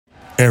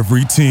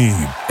Every team,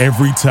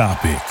 every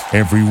topic,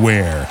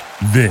 everywhere.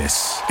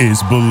 This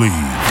is Believe.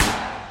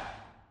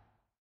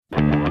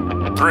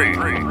 3,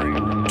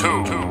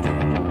 2,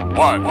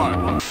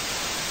 1.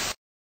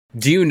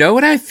 Do you know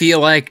what I feel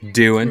like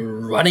doing?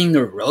 Running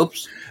the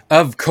ropes?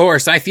 Of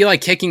course, I feel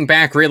like kicking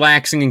back,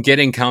 relaxing, and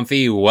getting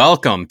comfy.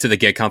 Welcome to the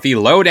Get Comfy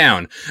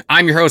Lowdown.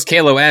 I'm your host,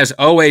 Kalo, as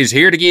always,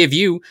 here to give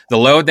you the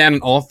lowdown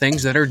on all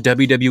things that are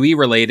WWE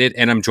related,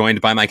 and I'm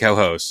joined by my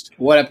co-host.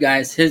 What up,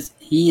 guys?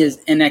 He is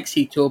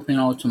NXT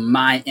 2.0 to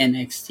my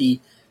NXT.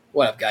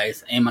 What up,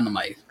 guys? Aim on the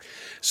mic.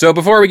 So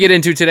before we get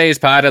into today's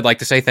pod, I'd like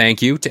to say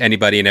thank you to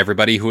anybody and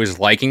everybody who is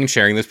liking and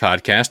sharing this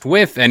podcast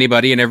with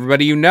anybody and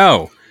everybody you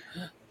know.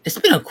 It's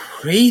been a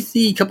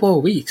crazy couple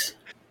of weeks.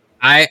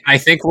 I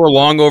think we're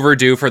long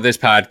overdue for this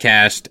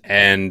podcast,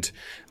 and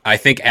I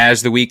think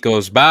as the week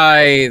goes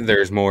by,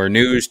 there's more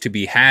news to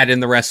be had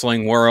in the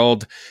wrestling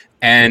world.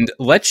 And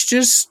let's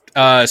just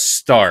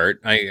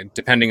start,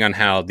 depending on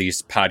how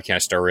these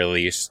podcasts are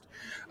released.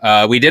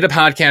 We did a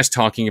podcast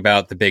talking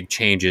about the big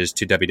changes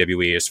to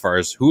WWE as far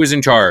as who is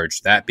in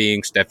charge, that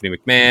being Stephanie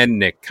McMahon,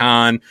 Nick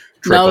Khan,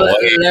 Triple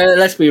H.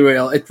 Let's be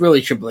real. It's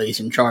really Triple H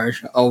in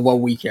charge of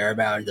what we care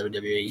about in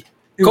WWE.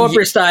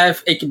 Corporate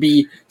stuff, it could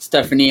be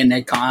Stephanie and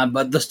Nick Khan,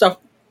 but the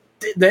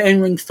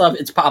in-ring stuff,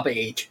 it's Papa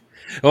H.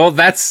 Well,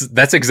 that's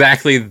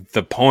exactly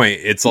the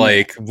point. It's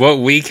like what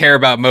we care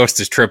about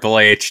most is Triple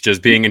H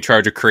just being in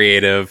charge of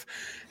creative,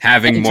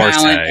 having and more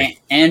talent, say.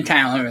 And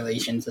talent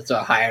relations. It's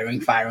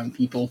hiring, firing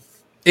people.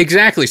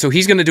 Exactly. So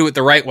he's going to do it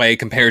the right way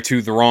compared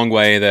to the wrong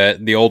way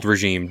that the old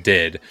regime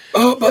did.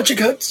 Oh, budget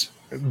cuts.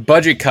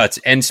 Budget cuts.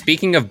 And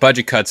speaking of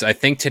budget cuts, I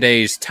think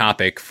today's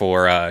topic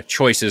for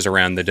choices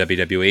around the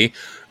WWE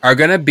are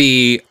going to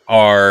be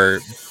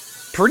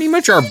pretty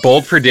much our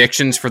bold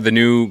predictions for the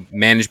new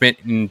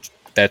management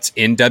that's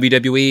in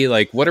WWE.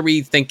 Like, what are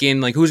we thinking?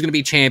 Like, who's going to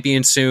be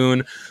champion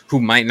soon? Who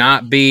might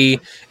not be?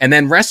 And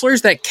then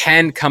wrestlers that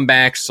can come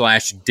back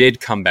 / did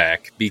come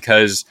back,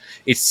 because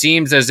it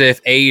seems as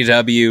if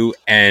AEW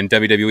and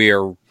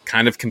WWE are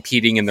kind of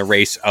competing in the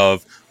race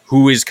of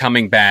who is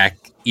coming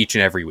back each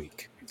and every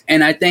week.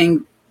 And I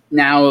think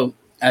now,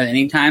 at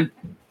any time,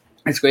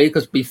 it's great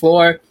because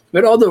before,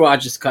 with all the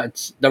roster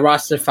cuts, the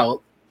roster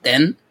felt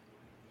thin.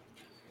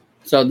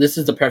 So this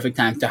is the perfect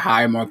time to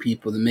hire more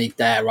people to make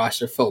that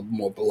roster feel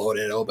more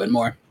bloated a little bit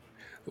more.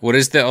 What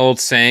is the old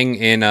saying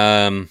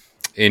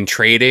in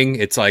trading?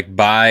 It's like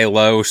buy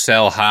low,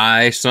 sell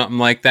high, something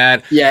like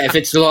that. Yeah, if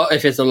it's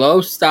a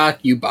low stock,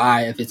 you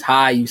buy. If it's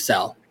high, you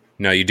sell.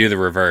 No, you do the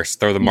reverse.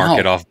 Throw the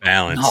market off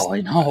balance.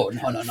 No.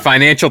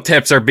 Financial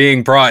tips are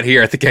being brought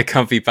here at the Get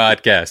Comfy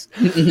podcast.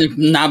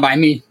 Not by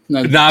me.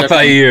 No, Not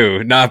by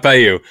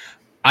you.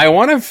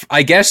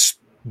 I guess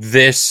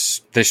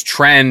this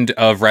trend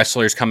of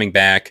wrestlers coming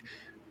back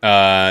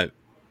kind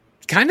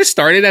of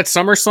started at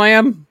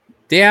SummerSlam.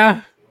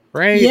 Yeah,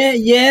 right?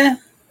 Yeah.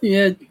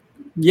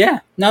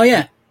 No,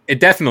 yeah. It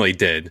definitely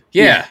did.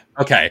 Yeah.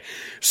 Okay.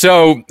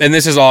 So, and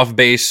this is off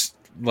base,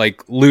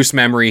 like loose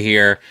memory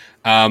here.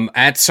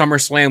 At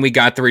SummerSlam, we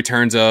got the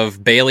returns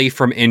of Bayley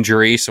from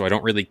injury, so I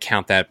don't really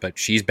count that, but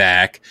she's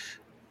back.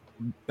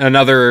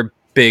 Another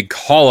big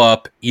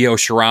call-up, Io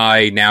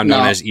Shirai, now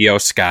known as Io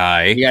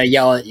Sky. You gotta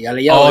yell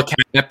it. All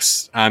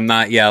caps. I'm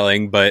not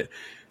yelling, but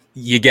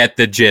you get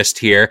the gist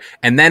here.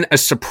 And then a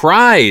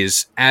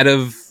surprise out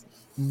of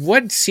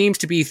what seems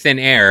to be thin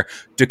air,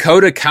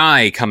 Dakota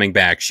Kai coming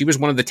back. She was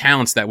one of the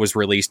talents that was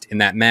released in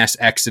that mass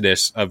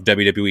exodus of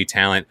WWE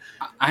talent.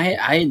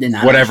 I did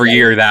not. Whatever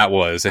year that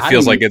was. It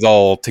feels like it's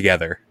all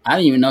together. I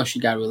didn't even know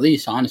she got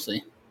released,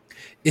 honestly.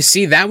 You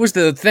see, that was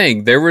the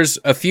thing. There was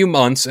a few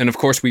months, and of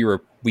course we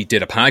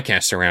did a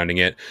podcast surrounding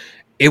it.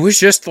 It was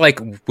just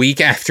like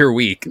week after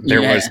week.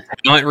 There was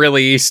talent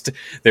released.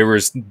 There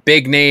was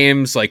big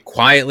names like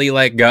quietly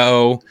let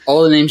go.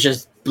 All the names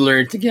just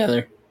blurred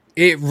together.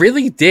 It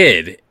really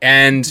did.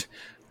 And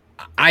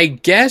I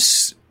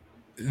guess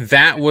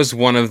that was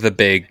one of the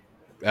big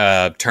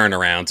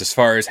turnarounds as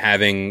far as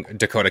having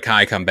Dakota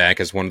Kai come back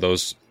as one of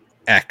those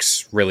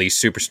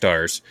X-release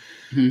superstars.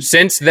 Mm-hmm.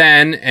 Since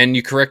then, and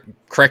you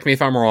correct me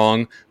if I'm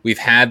wrong, we've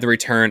had the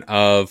return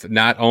of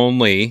not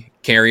only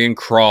Karrion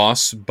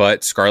Kross,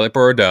 but Scarlett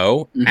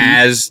Bordeaux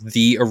as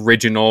the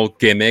original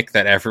gimmick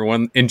that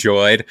everyone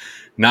enjoyed.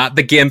 Not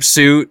the gimp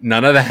suit,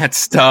 none of that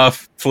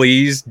stuff.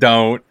 Please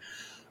don't.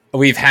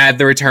 We've had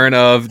the return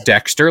of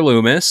Dexter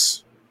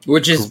Lumis.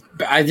 Which is,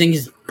 I think,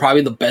 is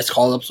probably the best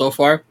call-up so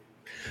far.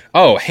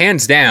 Oh,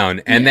 hands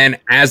down. And then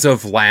as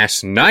of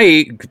last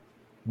night,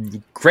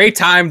 great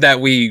time that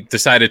we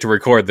decided to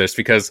record this,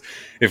 because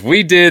if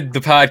we did the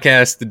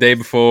podcast the day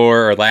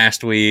before or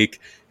last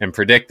week and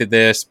predicted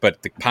this,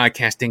 but the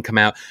podcast didn't come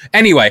out.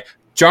 Anyway,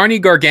 Johnny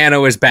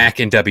Gargano is back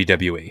in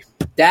WWE.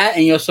 That,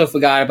 and you also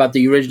forgot about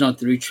the original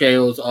 3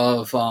 trails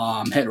of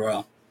Hit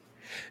Row.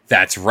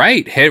 That's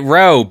right, Hit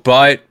Row,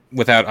 but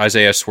without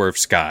Isaiah Swerve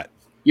Scott.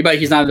 Yeah, but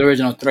he's not the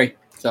original 3,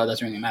 so it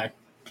doesn't really matter.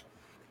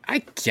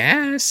 I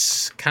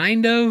guess,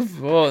 kind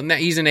of. Well,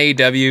 he's in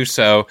AEW,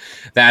 so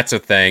that's a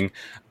thing.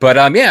 But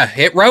yeah,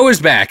 Hit Row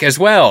is back as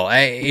well.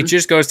 It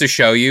just goes to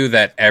show you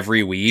that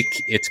every week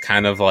it's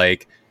kind of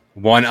like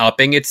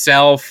one-upping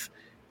itself.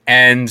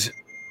 And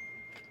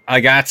I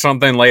got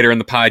something later in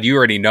the pod. You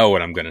already know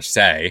what I'm going to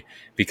say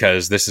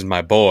because this is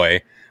my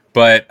boy.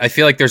 But I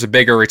feel like there's a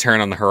bigger return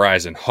on the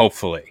horizon,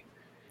 hopefully.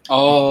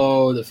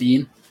 Oh, the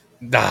Fiend.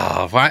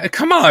 Oh,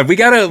 come on. We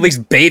got to at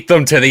least bait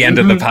them to the end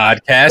of the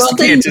podcast. Well, You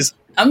can't just...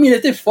 I mean,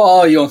 if they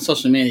follow you on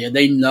social media,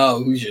 they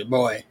know who's your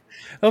boy.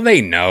 Well,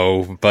 they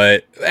know,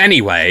 but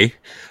anyway,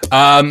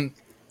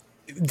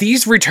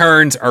 these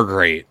returns are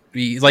great.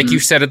 Like you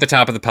said at the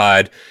top of the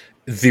pod,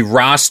 the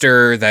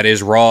roster that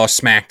is Raw,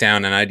 SmackDown,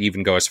 and I'd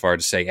even go as far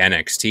to say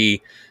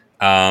NXT,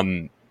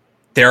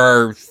 there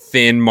are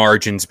thin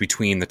margins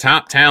between the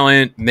top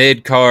talent,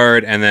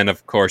 mid-card, and then,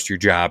 of course, your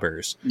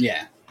jobbers.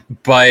 Yeah.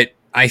 But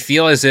I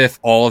feel as if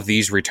all of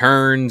these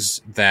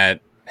returns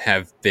that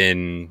have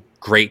been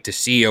great to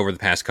see over the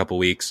past couple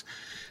weeks,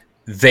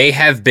 they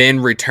have been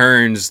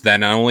returns that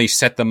not only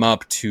set them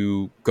up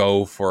to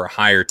go for a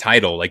higher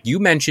title. Like you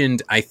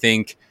mentioned, I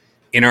think,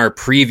 in our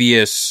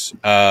previous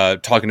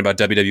talking about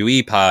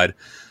WWE pod,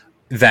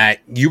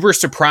 that you were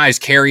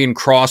surprised Karrion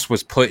Kross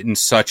was put in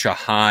such a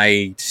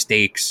high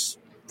stakes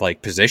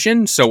like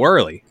position so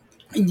early.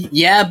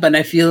 Yeah, but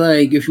I feel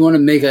like if you want to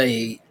make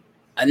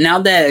now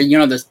that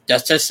the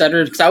dust has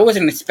settled, because I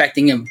wasn't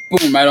expecting him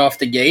boom right off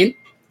the gate,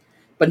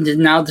 but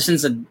now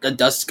since the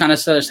dust kind of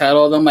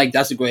settled, I'm like,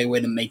 that's a great way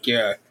to make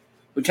your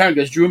return.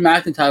 Because Drew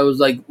McIntyre was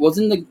like,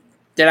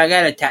 did I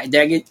get attacked?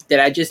 Did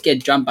I just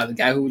get jumped by the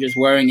guy who was just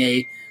wearing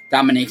a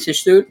domination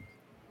suit?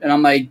 And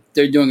I'm like,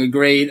 they're doing a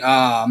great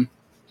that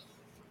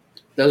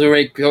was a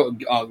great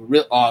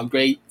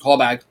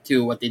callback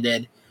to what they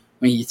did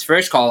when he's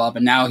first called up,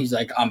 and now he's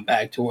like, I'm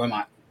back to where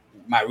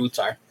my roots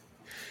are.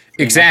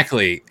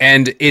 Exactly.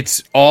 And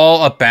it's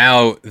all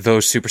about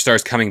those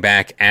superstars coming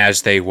back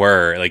as they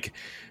were. Like,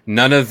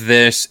 none of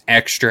this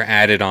extra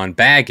added on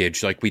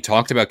baggage. Like we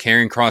talked about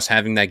Karrion Kross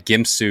having that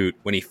gimp suit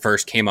when he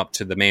first came up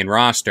to the main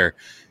roster.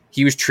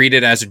 He was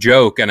treated as a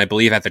joke, and I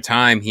believe at the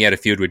time he had a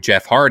feud with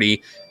Jeff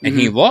Hardy, and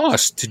he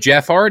lost to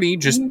Jeff Hardy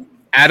just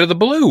out of the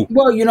blue.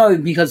 Well,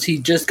 because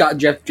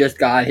Jeff just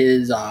got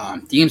his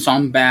theme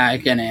song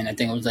back, and then I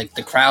think it was like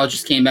the crowd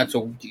just came back,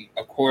 so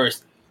of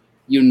course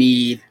you're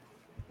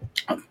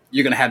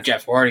going to have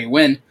Jeff Hardy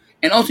win.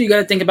 And also you got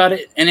to think about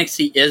it,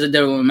 NXT is a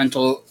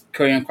developmental.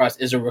 Karrion Kross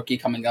is a rookie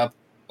coming up.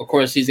 Of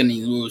course, he's going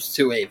to lose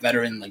to a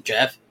veteran like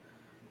Jeff.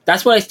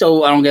 That's why I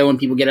don't get when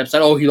people get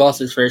upset. Oh, he lost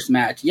his first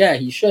match. Yeah,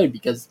 he should,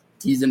 because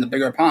he's in the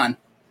bigger pond.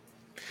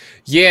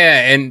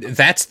 Yeah, and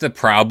that's the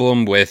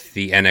problem with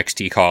the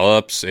NXT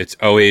call-ups. It's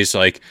always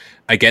like,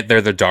 I get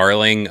they're the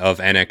darling of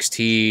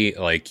NXT.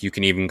 Like, you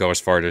can even go as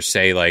far to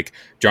say, like,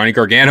 Johnny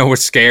Gargano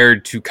was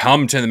scared to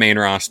come to the main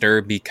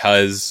roster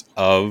because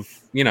of,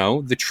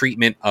 the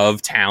treatment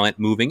of talent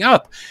moving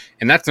up.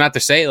 And that's not to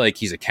say, like,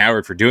 he's a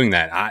coward for doing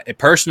that.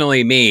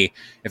 Personally,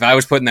 if I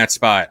was put in that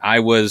spot, I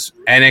was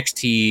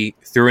NXT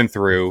through and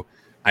through.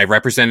 I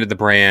represented the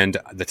brand,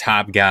 the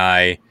top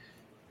guy,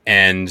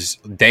 and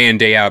day in,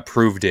 day out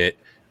proved it.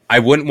 I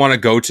wouldn't want to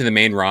go to the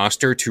main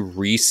roster to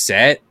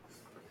reset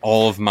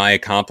all of my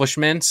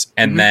accomplishments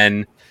and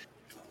then,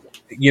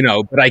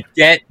 but I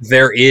get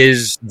there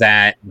is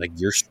that, like,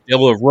 you're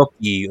still a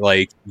rookie.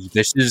 Like,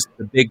 this is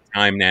the big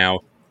time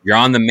now. You're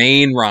on the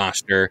main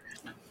roster.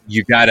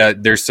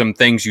 There's some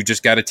things you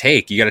just got to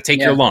take. You got to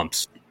take your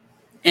lumps.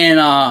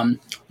 And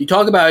you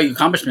talk about your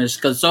accomplishments,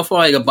 because so far,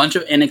 like, a bunch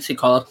of NXT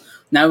call-ups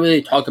not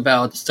really talk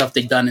about the stuff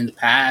they've done in the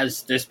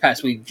past. This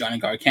past week, Johnny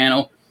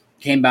Gargano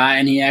came by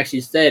and he actually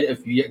said,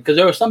 because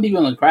there were some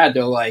people in the crowd,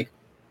 they're like,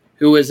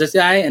 who is this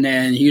guy? And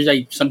then he was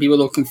like, some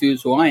people are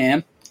confused who I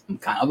am. I'm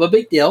kind of a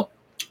big deal.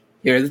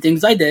 Here are the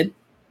things I did.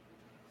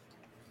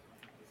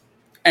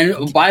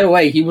 And by the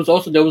way,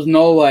 there was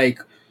no, like,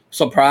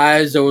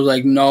 surprise. There was,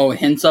 like, no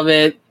hints of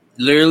it.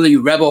 Literally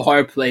rebel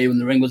hard play when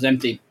the ring was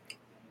empty.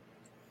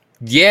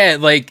 Yeah,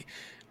 like,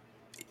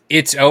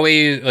 it's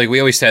always, like, we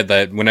always said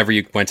that whenever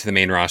you went to the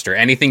main roster,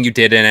 anything you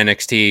did in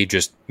NXT,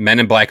 just Men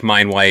in Black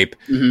mind wipe,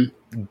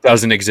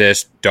 doesn't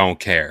exist, don't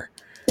care.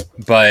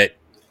 But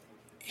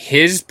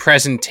his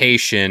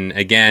presentation,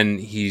 again,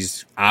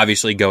 he's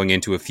obviously going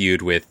into a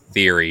feud with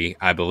Theory,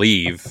 I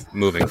believe,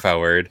 moving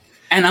forward.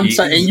 And I'm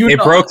sorry, it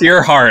broke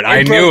your heart.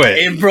 I knew it.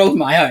 It broke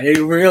my heart. It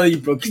really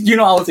broke. I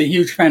was a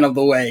huge fan of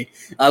The Way.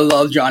 I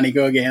love Johnny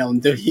Gargano.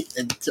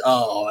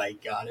 Oh my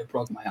god, it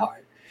broke my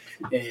heart.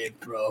 It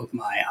broke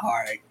my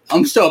heart.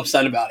 I'm still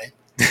upset about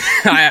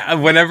it.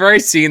 Whenever I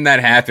seen that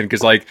happen,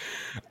 because like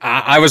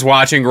I was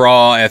watching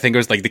Raw, I think it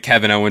was like the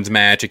Kevin Owens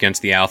match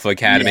against the Alpha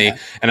Academy,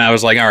 and I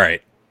was like, all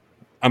right,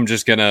 I'm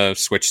just gonna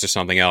switch to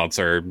something else,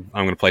 or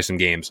I'm gonna play some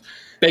games.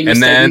 Big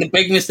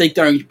mistake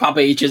during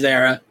Papa H's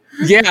era.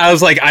 Yeah, I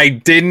was like,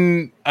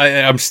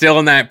 I'm still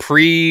in that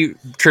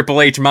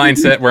pre-Triple H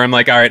mindset where I'm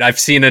like, all right, I've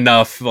seen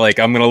enough. Like,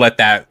 I'm going to let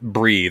that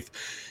breathe.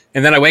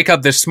 And then I wake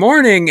up this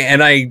morning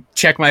and I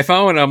check my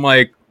phone and I'm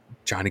like,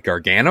 Johnny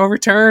Gargano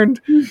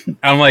returned?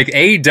 I'm like,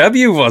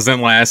 AEW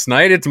wasn't last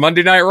night. It's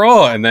Monday Night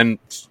Raw. And then,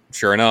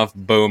 sure enough,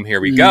 boom,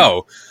 here we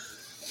go.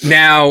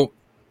 Now,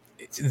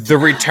 the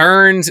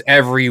returns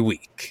every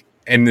week,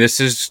 and this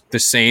is the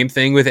same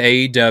thing with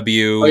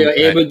AEW. Oh,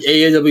 yeah,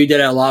 AEW did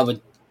it a lot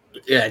with.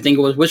 Yeah, I think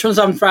it was which one's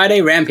on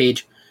Friday?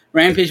 Rampage.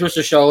 Rampage was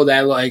to show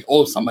that like,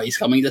 oh, somebody's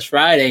coming this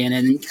Friday, and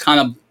then it kind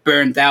of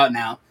burnt out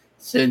now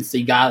since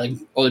they got like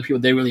all the people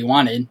they really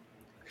wanted.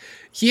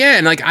 Yeah,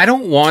 and like I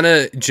don't want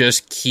to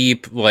just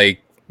keep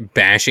like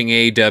bashing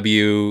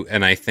AEW,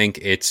 and I think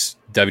it's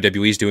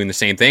WWE's doing the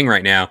same thing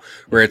right now,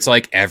 where it's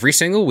like every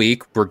single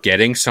week we're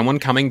getting someone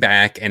coming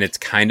back, and it's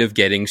kind of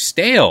getting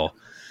stale.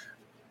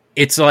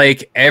 It's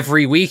like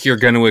every week you're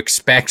going to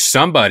expect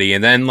somebody,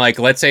 and then like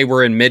let's say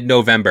we're in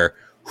mid-November.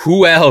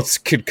 Who else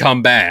could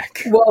come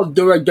back? Well,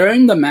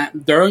 during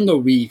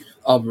the week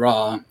of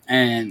Raw,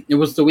 and it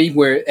was the week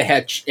where it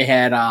had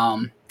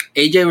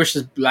AJ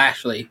versus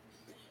Lashley,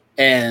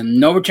 and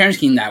no returns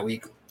came that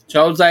week.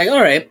 So I was like,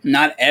 all right,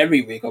 not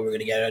every week are we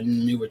gonna get a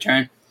new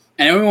return,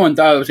 and everyone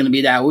thought it was gonna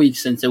be that week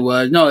since it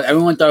was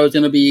everyone thought it was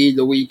gonna be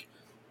the week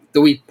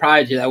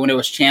prior to that when it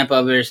was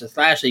Ciampa versus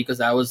Lashley because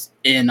that was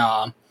in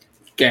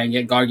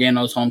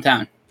Gargano's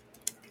hometown.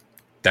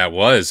 It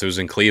was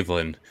in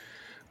Cleveland.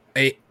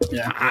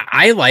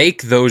 I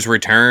like those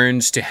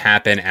returns to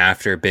happen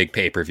after big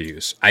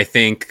pay-per-views. I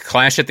think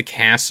Clash at the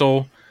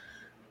Castle,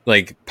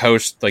 like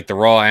post like the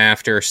Raw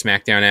after,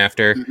 SmackDown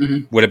after,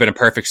 would have been a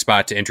perfect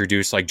spot to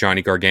introduce like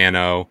Johnny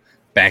Gargano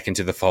back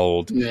into the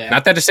fold. Yeah.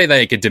 Not that to say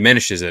that it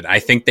diminishes it. I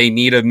think they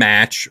need a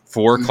match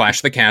for Clash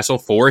of the Castle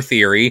for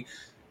Theory.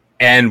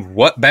 And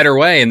what better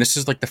way? And this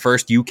is like the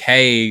first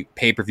UK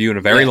pay-per-view in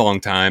a very long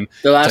time.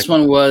 The last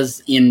one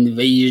was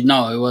Invasion.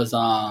 No, it was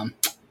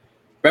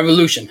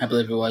Revolution, I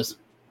believe it was.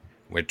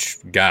 Which,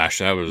 gosh,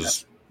 that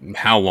was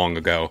how long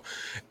ago?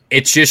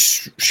 It's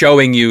just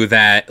showing you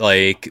that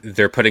like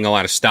they're putting a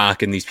lot of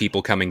stock in these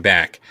people coming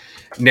back.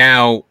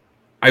 Now,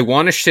 I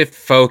want to shift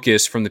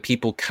focus from the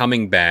people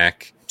coming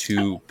back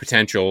to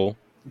potential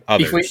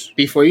others.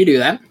 Before you do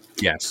that,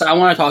 yes, so I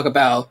want to talk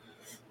about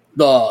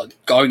the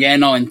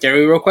Gargano and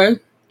Theory real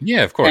quick.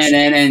 Yeah, of course.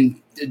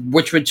 And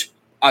which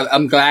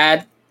I'm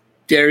glad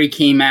Theory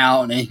came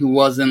out and he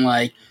wasn't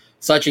like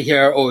such a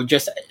hero or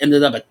just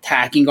ended up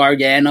attacking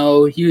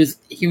Gargano. He was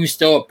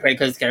still a prey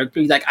because character.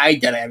 He's like, I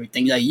did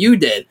everything that you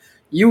did.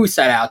 You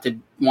set out to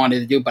wanted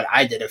to do, but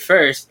I did it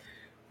first.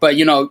 But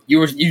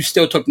you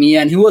still took me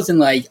in. He wasn't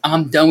like,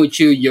 I'm done with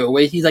you your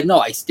way. He's like, no,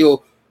 I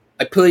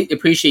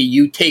appreciate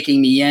you taking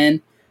me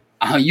in.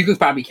 You could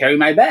probably carry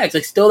my bags.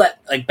 Like still that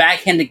like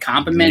backhanded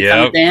compliment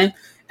comes in.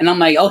 And I'm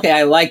like, okay,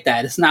 I like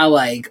that. It's not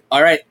like,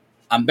 all right,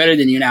 I'm better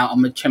than you now.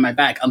 I'm going to turn my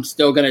back. I'm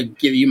still going to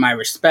give you my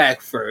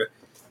respect for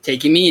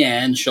taking me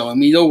in, showing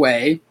me the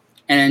way,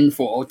 and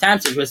for old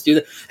times, let's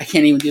do I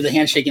can't even do the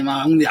handshaking,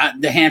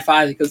 the hand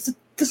five because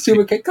the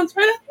super kick comes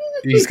right up.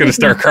 He's gonna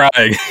start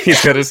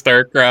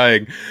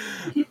crying.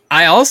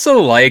 I also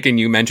like, and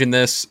you mentioned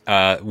this,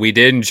 we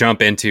didn't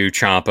jump into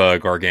Ciampa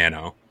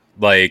Gargano.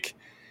 Like,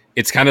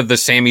 it's kind of the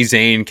Sami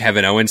Zayn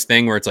Kevin Owens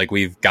thing where it's like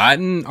we've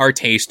gotten our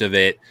taste of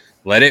it.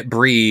 Let it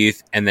breathe,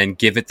 and then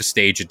give it the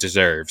stage it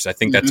deserves. I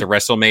think that's a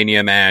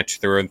WrestleMania match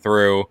through and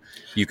through.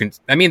 They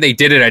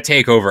did it at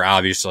TakeOver,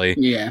 obviously.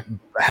 Yeah.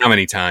 How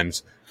many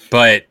times?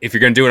 But if you're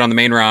going to do it on the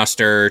main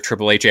roster,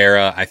 Triple H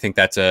era, I think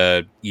that's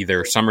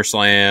either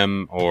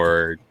SummerSlam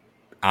or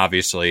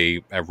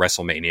obviously a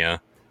WrestleMania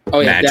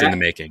match in the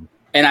making.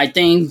 And I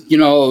think,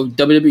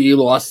 WWE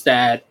lost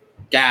that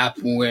gap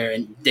where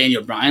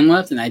Daniel Bryan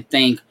left, and I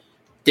think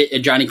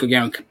Johnny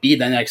Gargano could be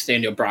the next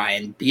Daniel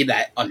Bryan, be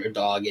that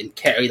underdog, and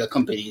carry the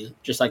company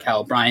just like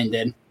how Bryan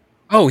did.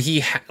 Oh,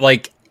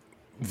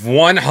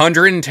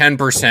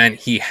 110%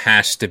 he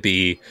has to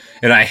be,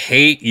 and I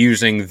hate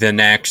using the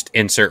next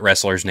insert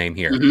wrestler's name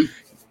here.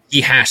 He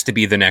has to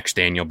be the next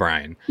Daniel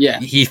Bryan. Yeah.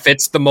 He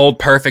fits the mold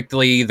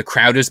perfectly. The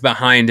crowd is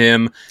behind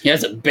him. He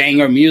has a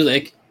banger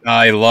music.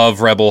 I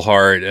love Rebel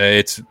Heart.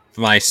 It's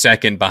my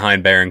second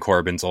behind Baron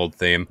Corbin's old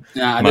theme.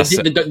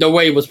 The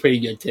Way was pretty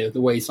good too,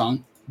 the Way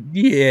song.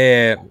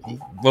 Yeah,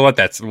 we'll let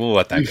that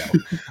go.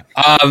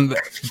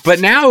 But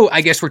now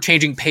I guess we're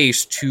changing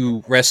pace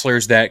to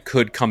wrestlers that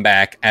could come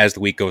back as the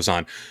week goes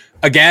on.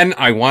 Again,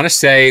 I want to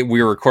say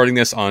we were recording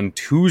this on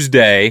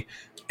Tuesday,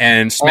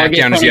 and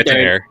SmackDown is yet to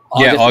air.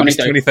 August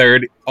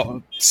 23rd.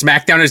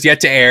 SmackDown is yet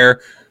to air.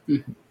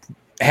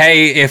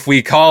 Hey, if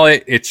we call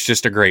it, it's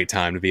just a great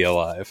time to be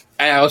alive.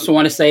 I also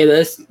want to say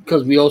this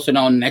because we also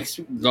know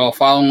the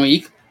following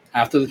week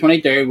after the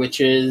 23rd,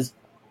 which is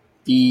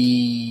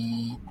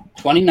the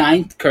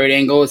 29th, Kurt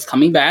Angle is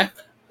coming back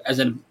as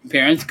an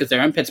appearance because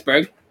they're in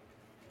Pittsburgh.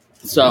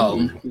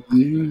 So,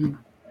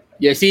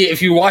 see,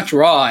 if you watch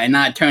Raw and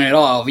not turn it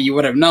off, you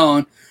would have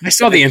known. I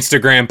saw the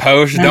Instagram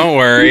post. Don't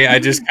worry. I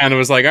just kind of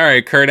was like, all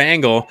right, Kurt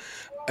Angle.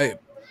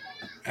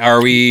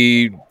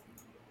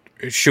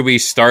 Should we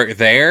start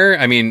there?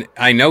 I mean,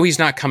 I know he's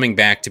not coming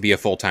back to be a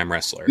full-time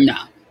wrestler.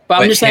 No.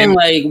 But I'm just saying,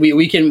 like,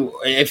 we can,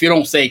 if you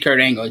don't say Kurt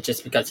Angle, it's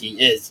just because he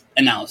is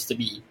announced to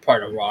be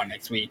part of Raw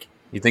next week.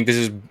 You think this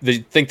is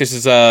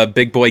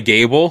Big Boy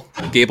Gable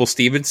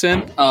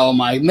Stevenson? Oh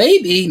my,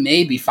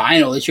 maybe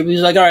final. It should be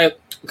like, all right,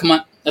 come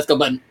on, let's go,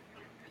 button.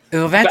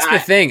 Well, that's the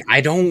thing.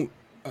 I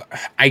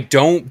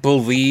don't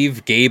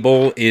believe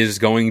Gable is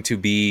going to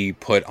be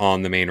put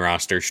on the main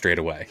roster straight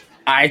away.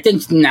 I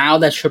think now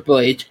that Triple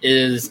H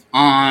is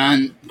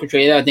on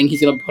Creative, I think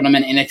he's going to put him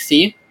in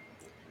NXT.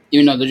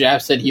 Even though the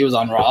draft said he was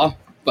on Raw.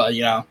 But,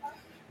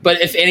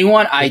 But if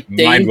anyone, I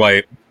think... Mind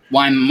wipe.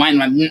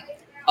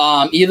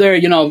 Either,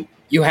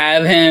 you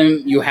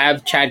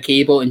have Chad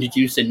Gable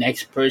introduce the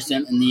next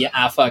person in the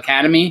Alpha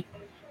Academy,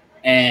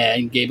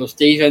 and Gable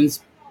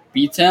Stevens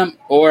beats him,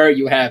 or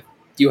you have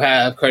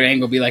Kurt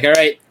Angle be like, all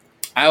right,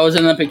 I was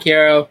an Olympic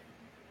hero,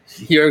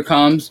 here it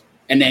comes,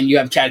 and then you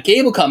have Chad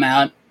Gable come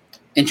out,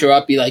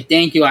 interrupt, be like,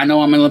 thank you, I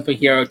know I'm an Olympic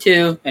hero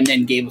too, and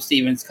then Gable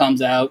Stevens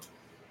comes out,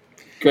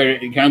 Kurt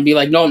be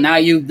like, no, now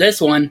you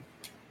this one,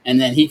 and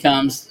then he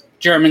comes,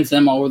 Germans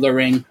him over the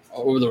ring,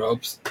 over the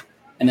ropes.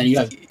 And then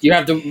you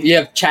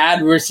have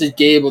Chad versus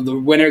Gable. The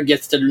winner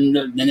gets the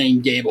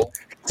name Gable.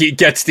 He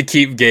gets to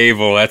keep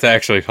Gable. That's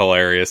actually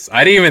hilarious.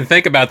 I didn't even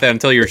think about that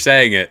until you were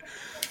saying it.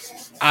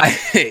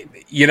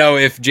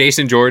 If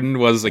Jason Jordan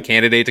was a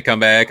candidate to come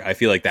back, I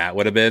feel like that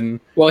would have been.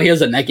 Well, he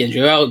has a neck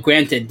injury. Well,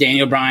 granted,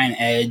 Daniel Bryan,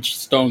 Edge,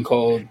 Stone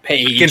Cold,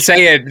 Paige. You can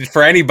say it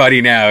for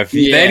anybody now. If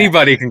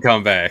anybody can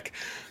come back.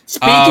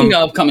 Speaking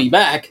of coming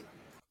back.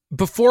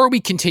 Before we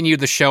continue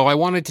the show, I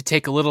wanted to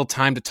take a little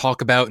time to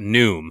talk about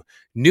Noom.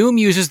 Noom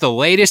uses the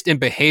latest in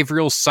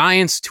behavioral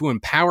science to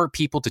empower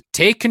people to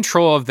take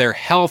control of their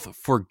health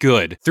for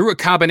good through a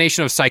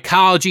combination of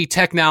psychology,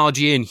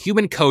 technology, and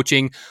human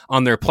coaching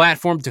on their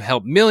platform to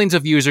help millions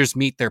of users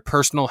meet their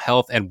personal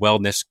health and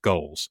wellness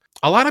goals.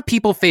 A lot of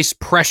people face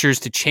pressures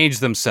to change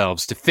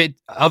themselves to fit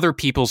other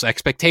people's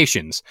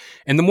expectations,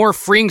 and the more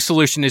freeing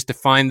solution is to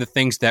find the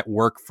things that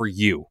work for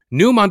you.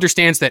 Noom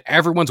understands that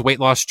everyone's weight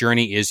loss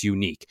journey is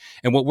unique,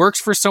 and what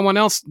works for someone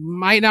else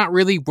might not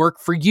really work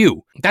for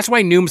you. That's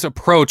why Noom's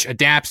approach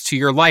adapts to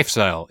your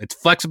lifestyle. It's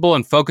flexible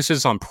and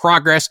focuses on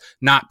progress,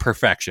 not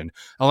perfection,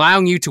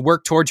 allowing you to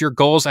work towards your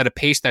goals at a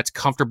pace that's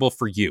comfortable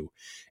for you.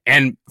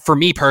 And for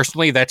me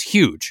personally, that's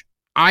huge.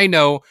 I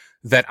know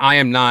that I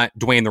am not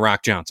Dwayne "The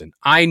Rock" Johnson.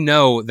 I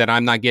know that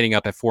I'm not getting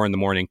up at 4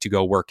 a.m. to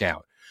go work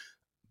out.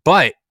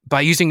 But by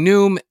using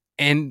Noom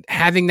and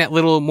having that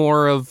little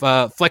more of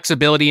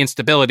flexibility and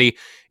stability,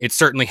 it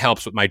certainly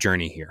helps with my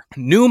journey here.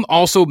 Noom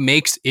also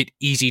makes it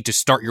easy to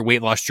start your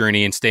weight loss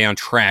journey and stay on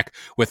track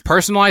with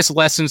personalized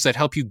lessons that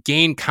help you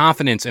gain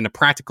confidence and a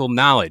practical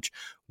knowledge,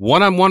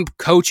 one-on-one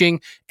coaching,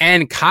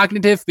 and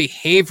cognitive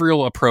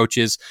behavioral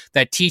approaches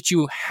that teach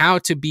you how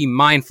to be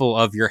mindful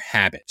of your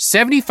habits.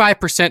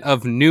 75%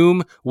 of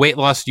Noom weight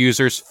loss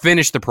users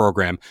finished the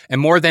program,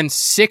 and more than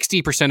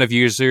 60% of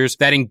users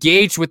that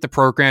engaged with the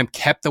program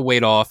kept the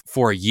weight off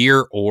for a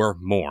year or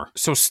more.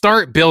 So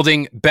start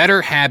building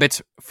better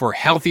habits for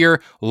healthier,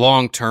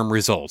 long-term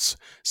results.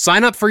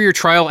 Sign up for your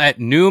trial at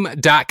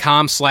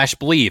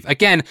Noom.com/believe.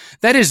 Again,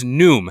 that is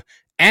Noom,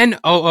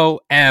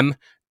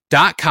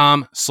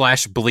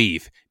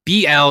 Noom.com/believe.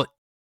 BL.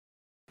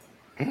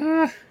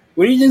 When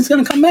do you think it's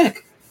going to come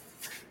back?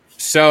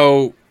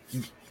 So,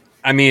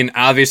 I mean,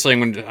 obviously,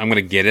 I'm going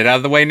to get it out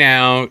of the way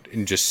now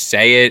and just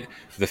say it.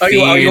 The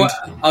Fiend.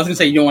 I was going to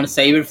say, you don't want to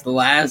save it for the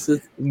last?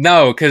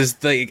 No, because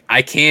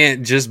I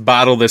can't just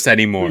bottle this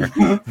anymore.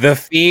 The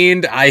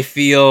Fiend, I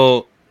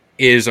feel,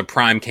 is a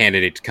prime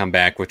candidate to come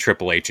back with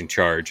Triple H in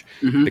charge.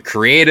 Mm-hmm. The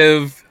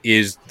creative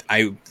is,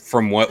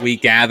 from what we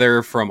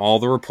gather from all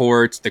the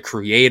reports, the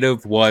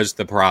creative was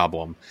the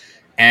problem.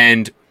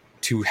 And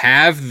to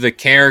have the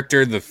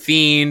character, the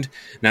Fiend,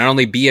 not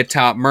only be a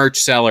top merch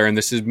seller, and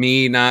this is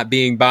me not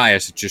being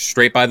biased, it's just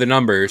straight by the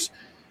numbers,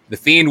 the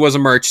Fiend was a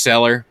merch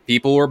seller.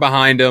 People were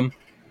behind him,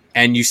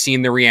 and you've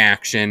seen the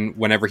reaction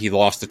whenever he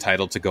lost the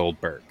title to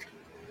Goldberg.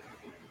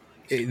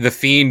 The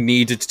Fiend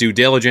needs its due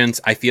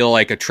diligence. I feel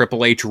like a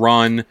Triple H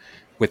run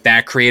with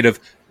that creative...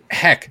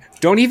 Heck,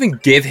 don't even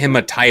give him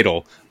a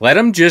title. Let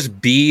him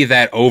just be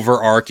that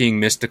overarching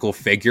mystical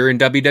figure in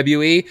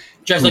WWE.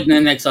 Just like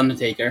the next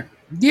Undertaker.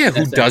 Yeah,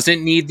 who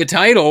doesn't need the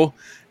title,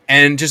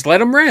 and just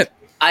let him rip.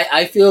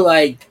 I feel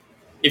like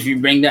if you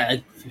bring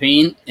that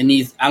Fiend, and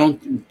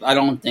I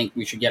don't think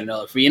we should get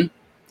another Fiend.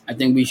 I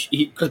think we should,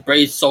 because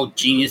Bray's so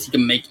genius, he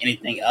can make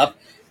anything up.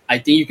 I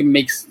think you can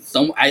make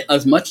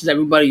as much as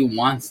everybody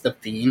wants the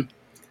Fiend.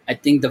 I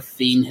think the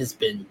Fiend has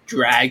been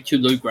dragged to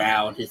the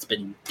ground. It's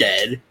been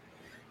dead.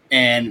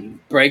 And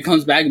Bray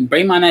comes back, and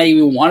Bray might not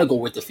even want to go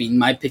with the Fiend. He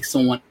might pick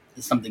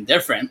something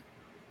different.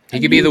 He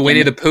could be the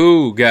Winnie the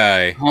Pooh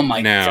guy. Oh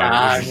my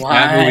god!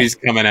 That movie's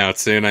coming out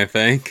soon, I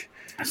think.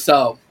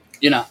 So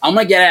I'm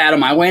gonna get it out of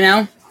my way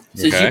now.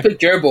 Since you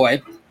picked your boy,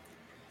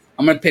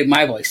 I'm gonna pick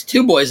my boys.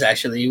 2 boys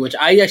actually, which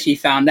I actually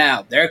found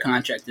out their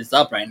contract is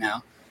up right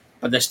now,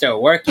 but they're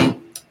still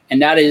working,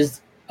 and that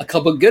is a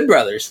couple of Good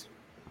Brothers.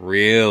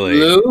 Really?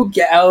 Lou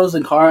Gallows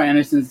and Carl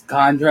Anderson's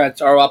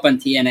contracts are up on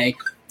TNA.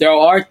 There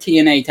are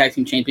TNA Tag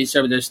Team Champions,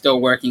 but they're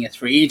still working as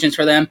free agents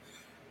for them.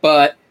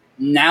 But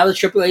now that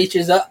Triple H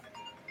is the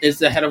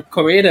head of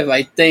creative,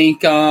 I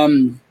think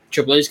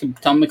Triple H can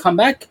tell them to come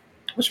back.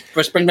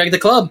 Let's bring back the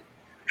club.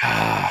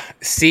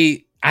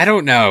 See, I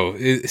don't know.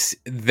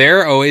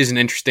 They're always an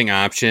interesting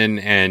option,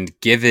 and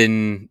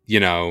given,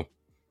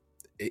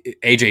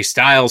 AJ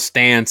Styles'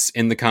 stance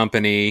in the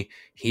company,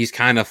 he's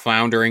kind of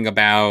floundering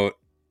about.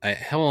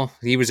 Hell,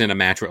 he was in a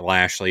match with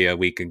Lashley a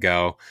week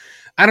ago.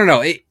 I don't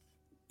know.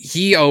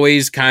 He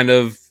always kind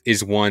of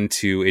is one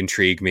to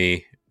intrigue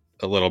me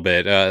a little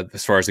bit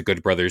as far as the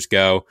Good Brothers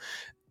go.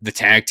 The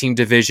tag team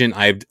division,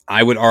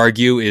 I would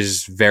argue,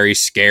 is very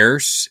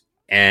scarce,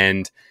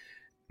 and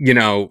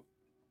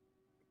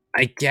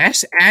I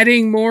guess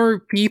adding more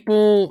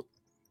people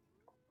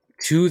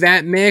to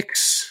that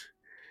mix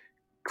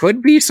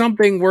could be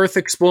something worth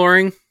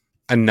exploring.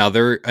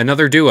 Another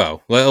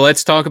duo.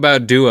 Let's talk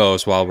about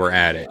duos while we're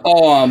at it.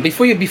 Oh,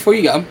 before you do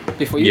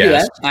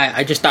that,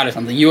 I just thought of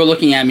something. You were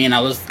looking at me, and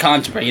I was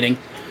contemplating,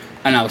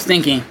 and I was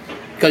thinking,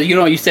 because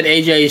you said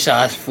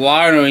AJ's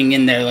floundering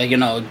in there,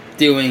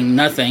 doing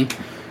nothing.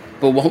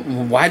 But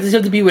why does it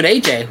have to be with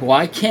AJ?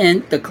 Why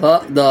can't the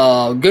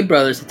Good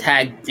Brothers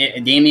attack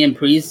Damian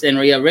Priest and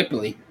Rhea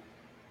Ripley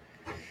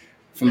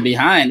from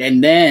behind,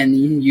 and then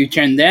you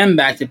turn them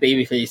back to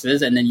baby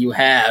faces, and then you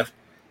have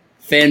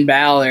Finn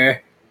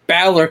Balor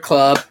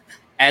Club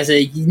as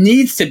it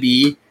needs to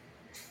be,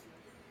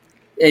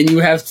 and you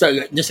have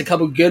just a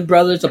couple Good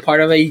Brothers, a part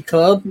of a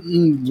club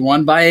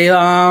won by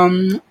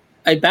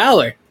a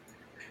Balor.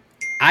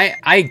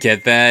 I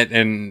get that,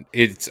 and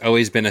it's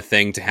always been a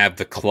thing to have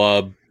the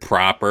club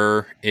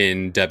proper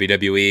in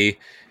WWE.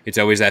 It's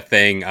always that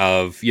thing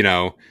of,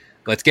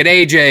 let's get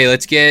AJ,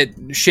 let's get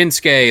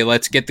Shinsuke,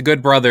 let's get the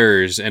Good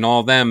Brothers and all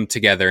of them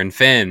together, and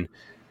Finn,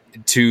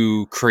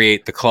 to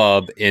create the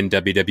club in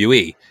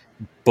WWE.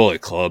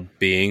 Bullet Club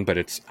being, but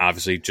it's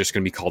obviously just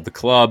going to be called the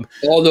club.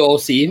 All the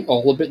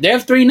OC, they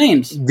have 3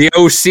 names. The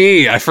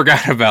OC, I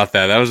forgot about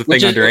that. That was a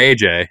thing under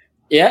AJ.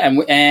 Yeah,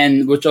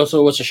 and which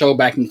also was a show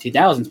back in the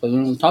 2000s, but we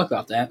don't talk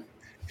about that.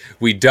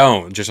 We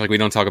don't, just like we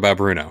don't talk about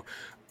Bruno.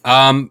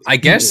 I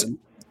guess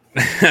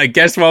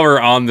while we're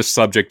on the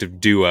subject of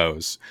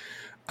duos,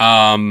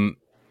 I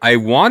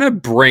want to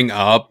bring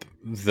up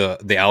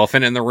the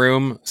elephant in the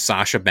room,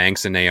 Sasha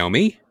Banks and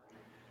Naomi.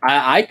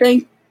 I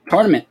think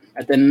tournament,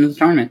 at the end of the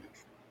tournament.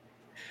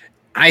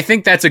 I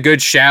think that's a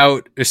good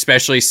shout,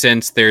 especially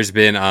since there's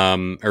been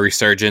a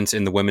resurgence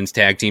in the women's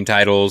tag team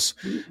titles.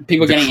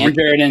 People getting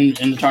injured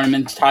in the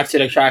tournaments.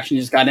 Toxic Attraction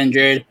just got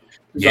injured.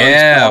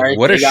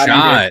 What a shot.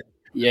 Injured.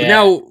 Yeah.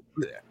 Now,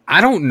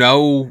 I don't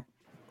know.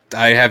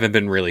 I haven't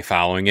been really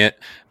following it,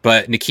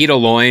 but Nikita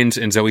Loins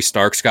and Zoe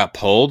Starks got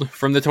pulled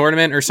from the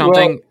tournament or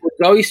something.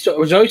 Well, Zoe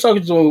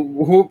Starks,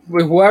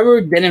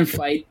 whoever didn't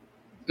fight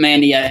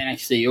Mandy at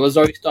NXT, it was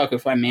Zoe Starks who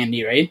fought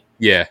Mandy, right?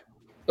 Yeah.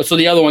 So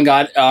the other one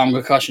got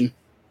concussion.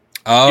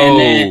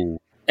 Oh.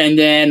 And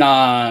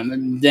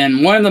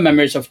then one of the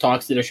members of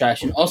Toxic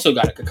Attraction also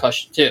got a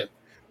concussion too.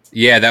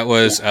 Yeah, that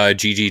was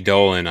Gigi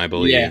Dolan, I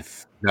believe. Yeah.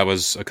 That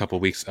was a couple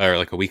weeks, or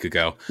like a week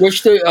ago.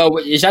 Is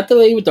that the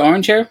lady with the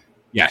orange hair?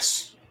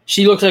 Yes.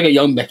 She looks like a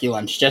young Becky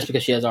Lynch just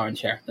because she has orange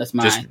hair. That's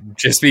mine.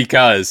 Just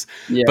because.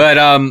 Yeah. But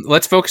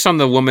let's focus on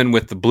the woman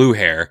with the blue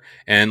hair,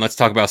 and let's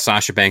talk about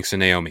Sasha Banks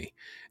and Naomi.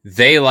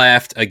 They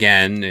left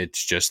again.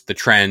 It's just the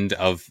trend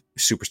of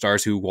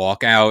superstars who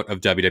walk out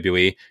of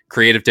WWE.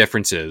 Creative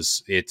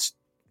differences. It's,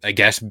 I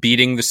guess,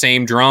 beating the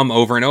same drum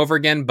over and over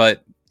again,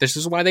 but this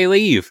is why they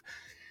leave.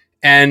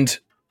 And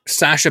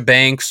Sasha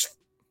Banks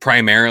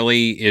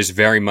primarily is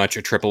very much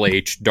a Triple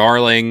H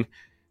darling.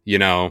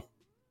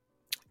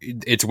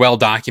 It's well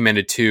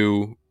documented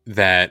too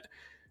that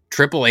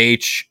Triple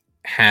H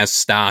has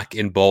stock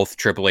in both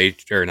Triple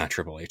H has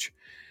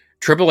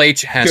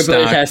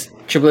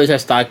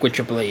stock with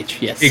Triple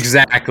H, yes.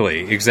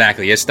 Exactly.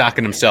 He has stock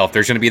in himself.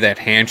 There's going to be that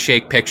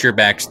handshake picture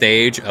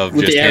backstage of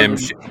with just him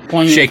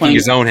shaking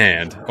his own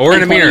hand. Or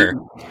in a mirror.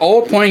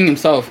 Or pointing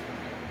himself.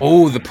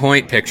 Oh, the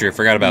point picture.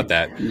 Forgot about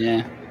that.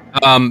 Yeah.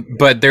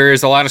 But there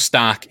is a lot of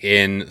stock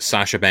in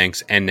Sasha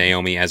Banks and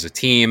Naomi as a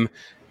team.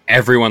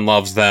 Everyone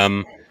loves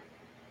them.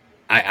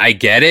 I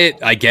get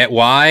it. I get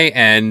why.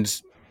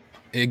 And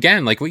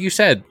again, like what you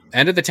said,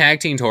 end of the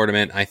tag team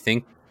tournament, I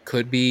think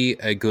could be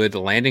a good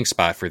landing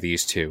spot for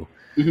these two.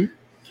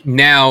 Mm-hmm.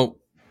 Now,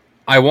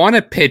 I want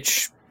to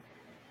pitch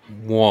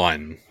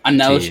one.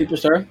 Another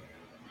superstar?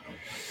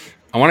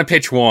 I want to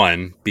pitch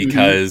one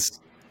because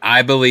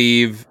I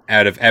believe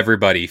out of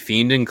everybody,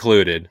 Fiend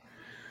included,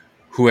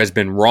 who has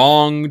been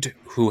wronged,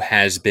 who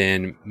has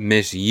been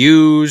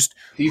misused.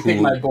 You pick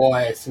my boy,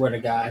 I swear to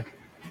God.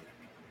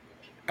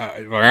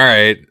 All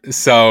right.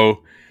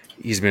 So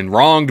he's been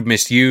wronged,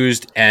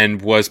 misused,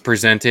 and was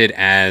presented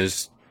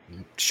as,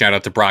 shout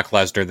out to Brock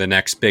Lesnar, the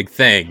next big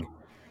thing.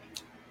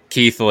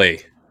 Keith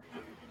Lee.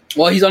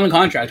 Well, he's under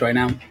contract right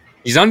now.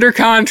 He's under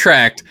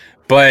contract,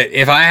 but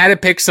if I had to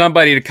pick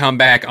somebody to come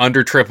back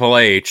under Triple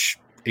H,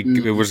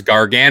 it was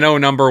Gargano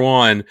number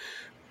one,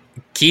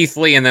 Keith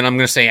Lee, and then I'm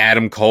going to say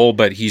Adam Cole,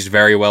 but he's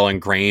very well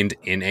ingrained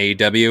in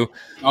AEW.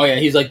 Oh yeah,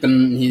 he's like the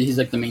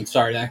main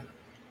star there.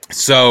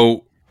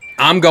 So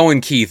I'm going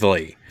Keith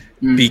Lee.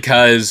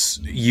 Because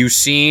you've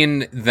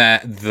seen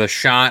that the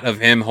shot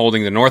of him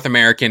holding the North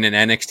American and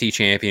NXT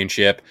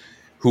championship,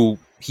 who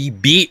he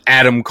beat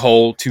Adam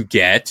Cole to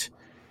get.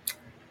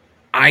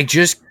 I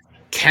just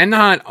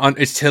cannot,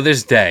 it's to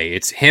this day,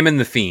 it's him and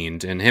The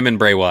Fiend and him and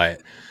Bray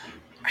Wyatt,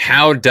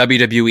 how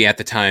WWE at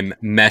the time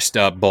messed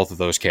up both of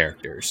those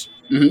characters.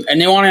 Mm-hmm.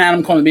 And they wanted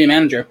Adam Cole to be a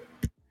manager.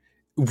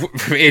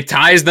 It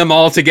ties them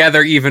all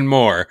together even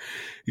more.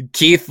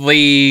 Keith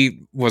Lee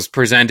was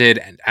presented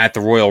at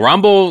the Royal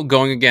Rumble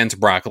going against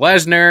Brock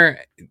Lesnar,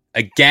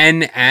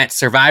 again at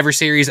Survivor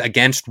Series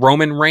against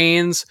Roman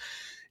Reigns.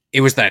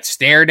 It was that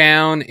stare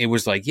down. It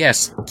was like,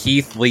 yes,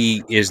 Keith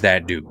Lee is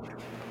that dude.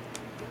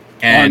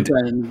 And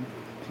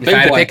if I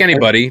had to pick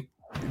anybody,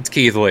 it's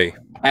Keith Lee.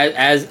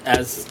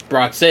 As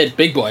Brock said,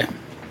 big boy.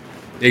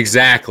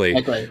 Exactly.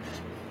 That's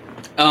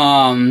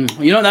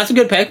a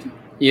good pick.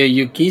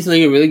 You Keith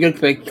Lee, a really good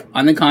pick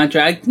on the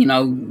contract.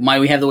 Might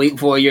we have to wait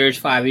 4 years,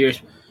 5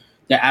 years?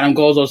 That Adam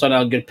Cole's also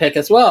a good pick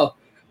as well.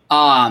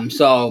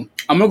 So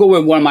I'm gonna go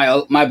with one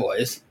of my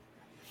boys,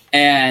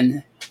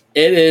 and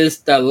it is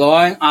the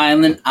Long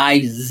Island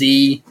IZ,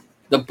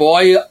 the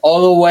boy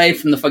all the way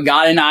from the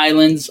Forgotten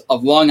Islands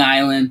of Long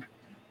Island,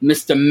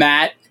 Mr.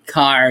 Matt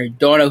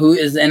Cardona, who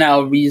is in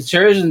a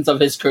resurgence of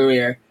his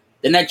career.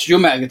 The next Drew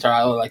McIntyre,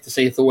 I would like to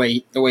say, is the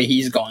way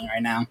he's going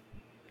right now.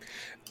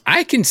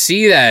 I can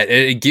see that.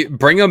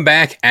 Bring him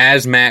back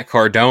as Matt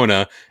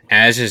Cardona,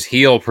 as his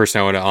heel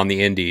persona on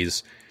the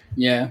Indies.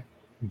 Yeah.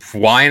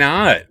 Why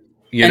not?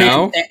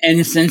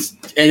 And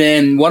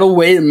then what a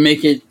way to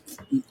make it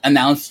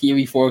announce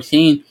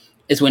TV14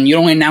 is when you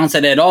don't announce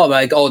it at all.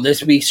 Like, oh,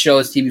 this week's show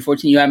is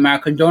TV14. You have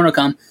Matt Cardona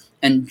come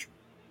and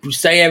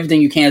say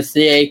everything you can't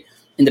say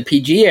in the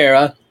PG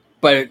era,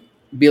 but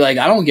be like,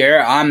 I don't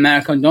care. I'm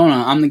Matt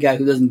Cardona. I'm the guy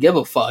who doesn't give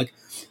a fuck.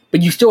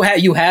 But you still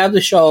have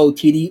the show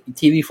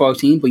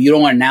TV14, but you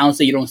don't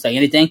announce it. You don't say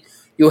anything.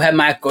 You'll have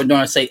Matt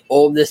Cardona say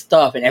all this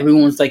stuff, and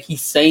everyone's like,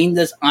 he's saying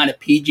this on a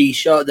PG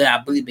show. They're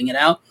not bleeping it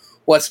out.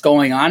 What's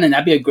going on? And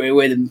that'd be a great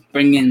way to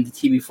bring in the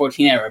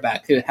TV14 era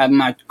back, to have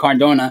Matt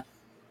Cardona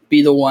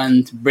be the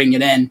one to bring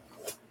it in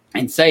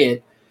and say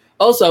it.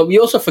 Also, we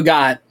also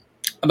forgot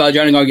about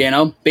Johnny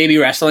Gargano, baby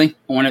wrestling.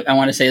 I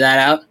want to say that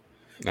out.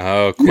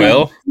 Oh,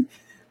 Quill?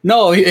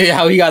 No,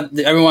 how he got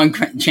everyone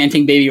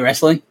chanting baby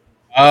wrestling.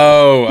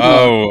 Oh,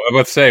 I'm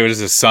about to say, was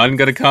his son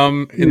going to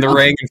come in the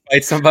ring and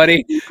fight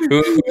somebody?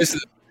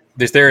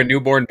 Is there a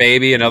newborn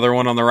baby, another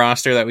one on the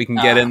roster that we can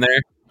get in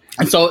there?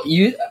 And so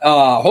you,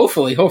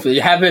 hopefully,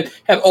 you have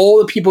all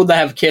the people that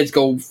have kids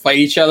go fight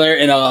each other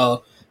in a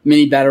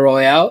mini battle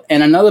royale.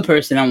 And another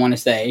person I want to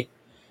say,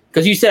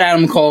 because you said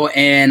Adam Cole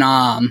and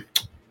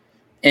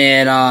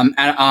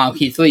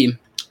Keith Lee,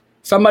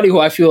 somebody who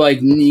I feel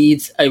like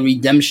needs a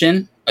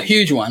redemption, a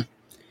huge one,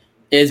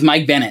 is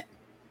Mike Bennett.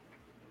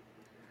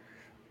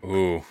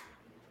 Ooh.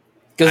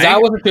 Because I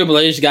was a Triple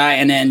H guy,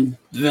 and then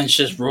Vince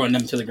just ruined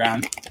him to the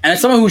ground. And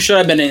it's someone who should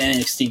have been in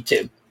NXT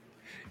too.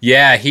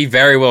 Yeah, he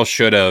very well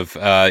should have.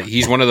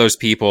 He's one of those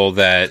people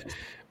that,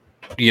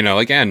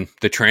 again,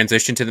 the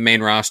transition to the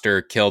main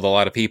roster killed a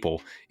lot of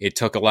people. It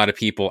took a lot of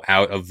people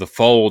out of the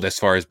fold as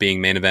far as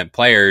being main event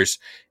players,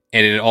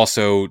 and it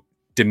also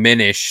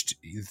diminished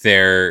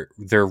their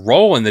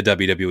role in the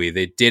WWE.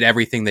 They did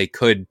everything they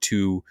could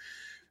to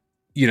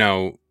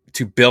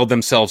build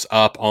themselves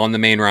up on the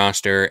main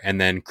roster and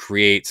then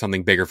create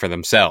something bigger for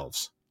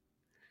themselves.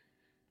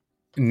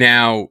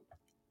 Now,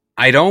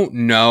 I don't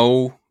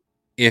know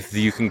if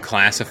you can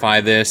classify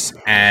this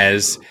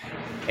as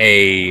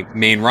a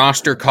main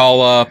roster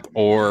call-up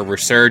or a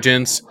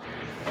resurgence.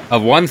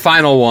 Of one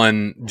final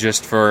one,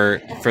 just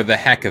for the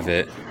heck of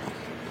it,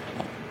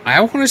 I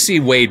want to see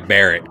Wade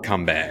Barrett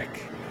come back.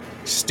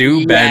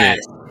 Stu Bennett.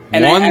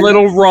 And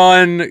little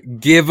run,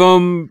 give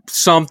him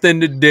something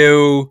to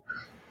do,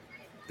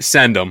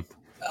 send him.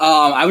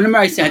 I remember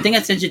I think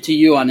I sent it to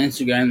you on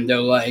Instagram.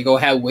 They're like, go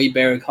have Wade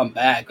Barrett come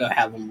back, go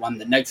have him run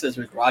the Nexus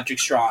with Roderick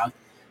Strong,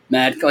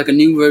 Matt, like a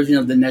new version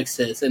of the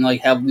Nexus, and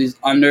like have these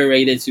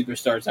underrated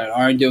superstars that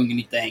aren't doing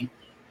anything,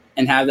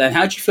 and have that.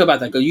 How'd you feel about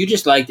that? Because you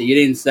just liked it. You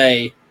didn't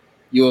say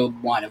you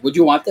would want it. Would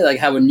you want that? Like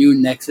have a new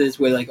Nexus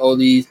with like all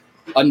these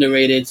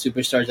underrated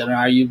superstars that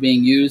are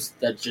being used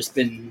that's just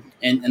been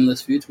in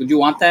endless feuds? Would you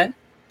want that?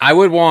 I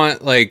would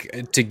want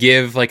to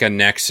give like a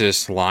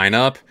Nexus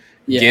lineup.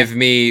 Yeah. Give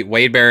me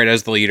Wade Barrett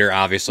as the leader,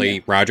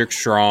 obviously. Roderick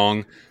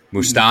Strong,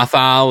 Mustafa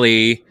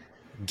Ali.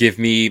 Give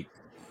me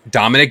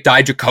Dominic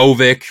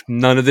Dijakovic.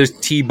 None of this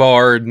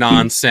T-bar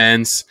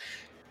nonsense.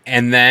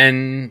 And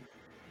then,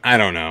 I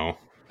don't know.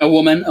 A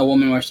woman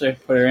wrestler.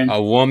 Put her in.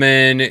 A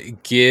woman.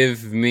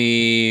 Give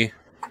me...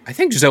 I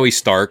think Zoe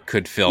Stark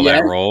could fill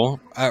that role.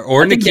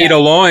 Or Nikita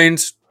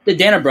Loins. The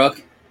Dana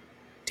Brooke.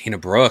 Dana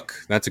Brooke.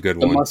 That's a good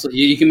one. Muscle.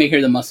 You can make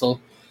her the muscle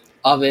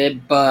of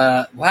it,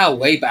 but wow,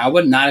 I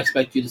would not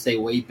expect you to say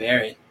Wade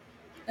Barrett.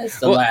 That's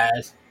the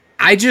last.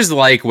 I just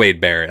like Wade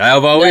Barrett. I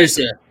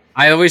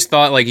always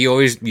thought, like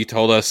you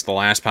told us the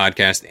last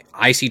podcast,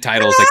 IC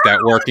title is like that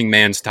working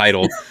man's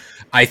title.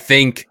 I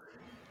think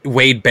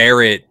Wade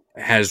Barrett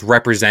has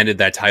represented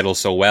that title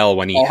so well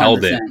when he 100%.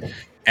 Held it,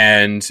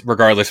 and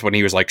regardless when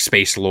he was like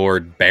Space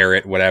Lord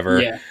Barrett,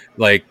 whatever. Yeah.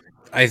 Like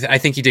I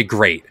think he did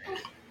great.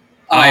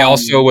 I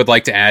also would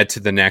like to add to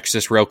the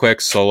Nexus real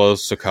quick. Solo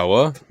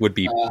Sikoa would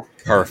be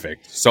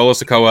perfect. Solo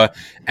Sikoa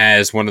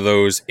as one of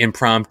those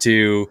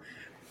impromptu,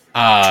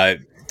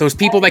 those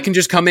people that can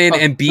just come in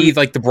and be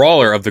like the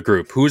brawler of the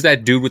group. Who's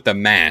that dude with the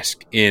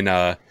mask in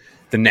the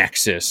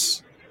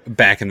Nexus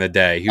back in the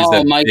day? Who's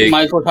that?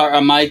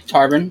 Mike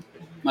Tarbin.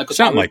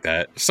 Something like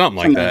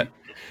that.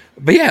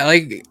 But yeah,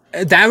 like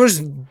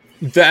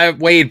that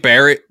Wade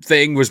Barrett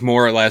thing was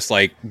more or less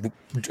like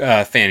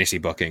fantasy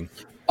booking.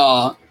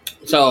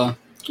 So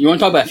you want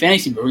to talk about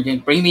fantasy booking?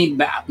 Bring me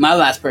back. My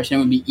last person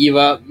would be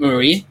Eva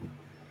Marie.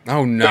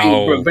 Oh no!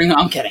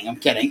 I'm kidding. I'm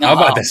I'm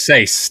about to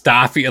say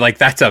stop. Like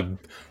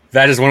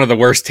that is one of the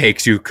worst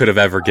takes you could have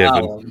ever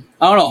given.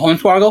 I don't know.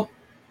 Hornswoggle.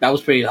 That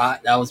was pretty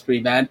hot. That was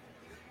pretty bad.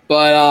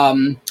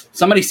 But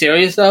somebody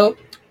serious though.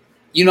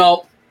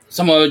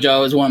 Samoa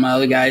Joe is one of my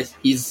other guys.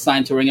 He's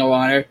signed to Ring of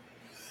Honor.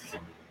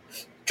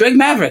 Drake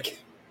Maverick.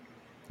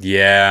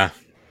 Yeah.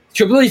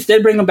 Triple H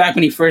did bring him back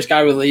when he first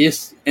got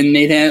released and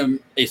made him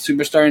a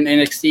superstar in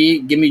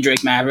NXT. Give me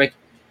Drake Maverick.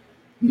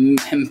 And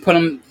put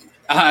him,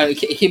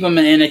 keep him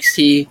in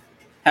NXT.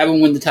 Have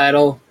him win the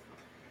title.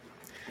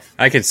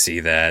 I could see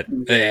that.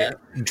 Yeah.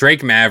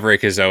 Drake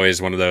Maverick is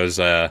always one of those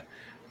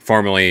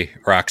formerly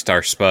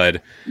Rockstar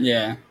Spud.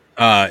 Yeah.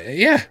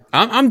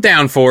 I'm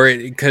down for it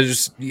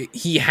because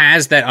he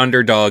has that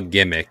underdog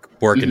gimmick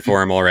working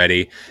for him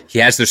already. He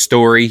has the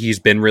story. He's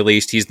been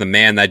released. He's the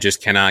man that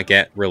just cannot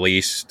get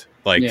released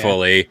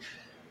fully.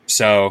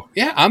 So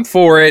yeah, I'm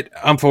for it.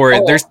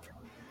 There's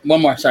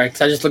one more. Sorry,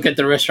 because I just look at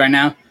the list right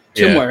now.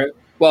 Two more.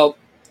 Well,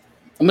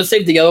 I'm gonna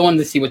save the other one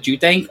to see what you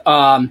think.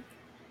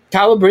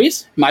 Tyler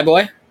Breeze, my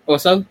boy,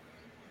 also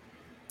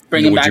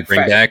bring him back. Would you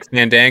bring back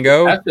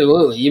Fandango?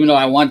 Absolutely. Even though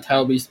I want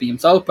Tyler Breeze to be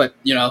himself, but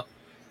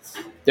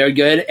they're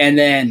good. And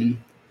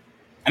then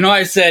I know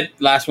I said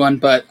last one,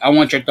 but I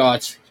want your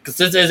thoughts because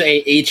this is a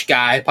H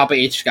guy, Papa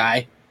H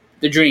guy,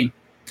 the Dream.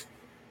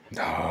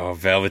 Oh,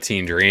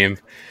 Velveteen Dream.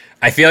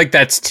 I feel like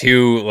that's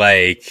too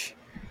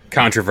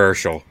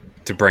controversial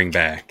to bring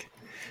back.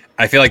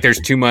 I feel like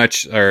there's too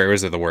much, or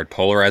was it the word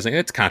polarizing?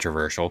 It's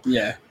controversial.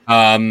 Yeah.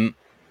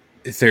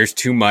 There's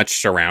too much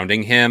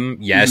surrounding him.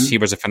 Yes, he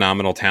was a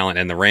phenomenal talent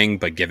in the ring,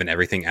 but given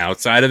everything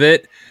outside of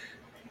it,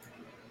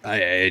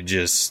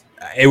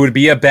 it would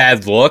be a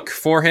bad look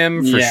for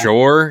him for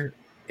sure.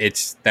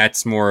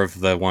 That's more of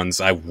the ones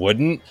I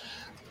wouldn't.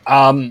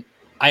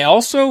 I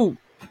also,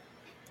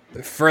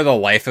 for the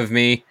life of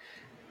me,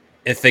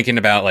 thinking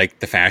about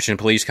the Fashion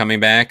Police coming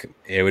back,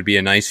 it would be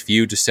a nice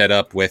feud to set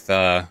up with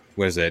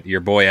what is it?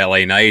 Your boy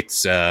LA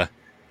Knight's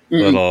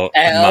little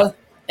LA.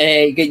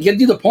 You gotta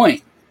do the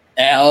point.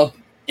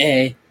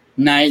 LA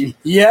Knight.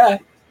 Yeah,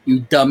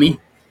 you dummy.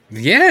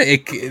 Yeah,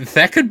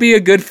 that could be a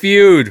good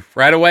feud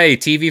right away.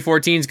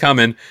 TV14's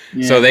coming,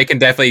 so they can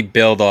definitely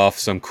build off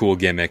some cool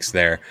gimmicks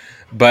there.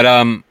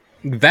 But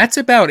that's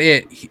about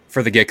it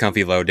for the Get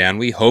Comfy Lowdown.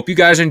 We hope you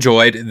guys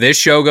enjoyed. This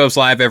show goes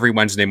live every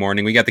Wednesday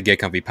morning. We got the Get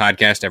Comfy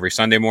podcast every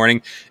Sunday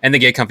morning and the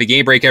Get Comfy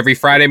Game Break every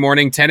Friday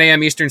morning, 10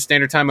 a.m. Eastern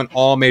Standard Time on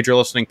all major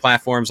listening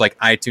platforms like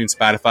iTunes,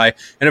 Spotify,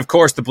 and of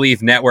course the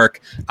Believe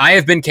Network. I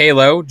have been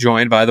Kalo,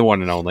 joined by the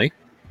one and only.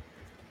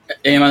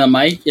 I'm on the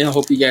mic, and I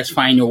hope you guys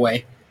find your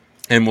way.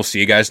 And we'll see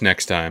you guys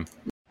next time.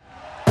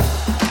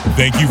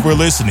 Thank you for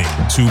listening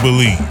to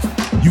Believe.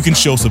 You can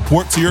show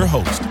support to your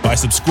host by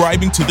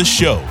subscribing to the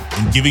show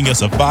and giving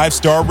us a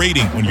 5-star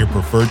rating on your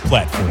preferred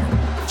platform.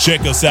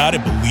 Check us out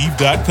at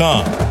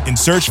Believe.com and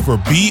search for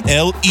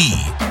BLEAV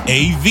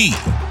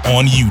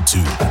on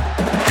YouTube.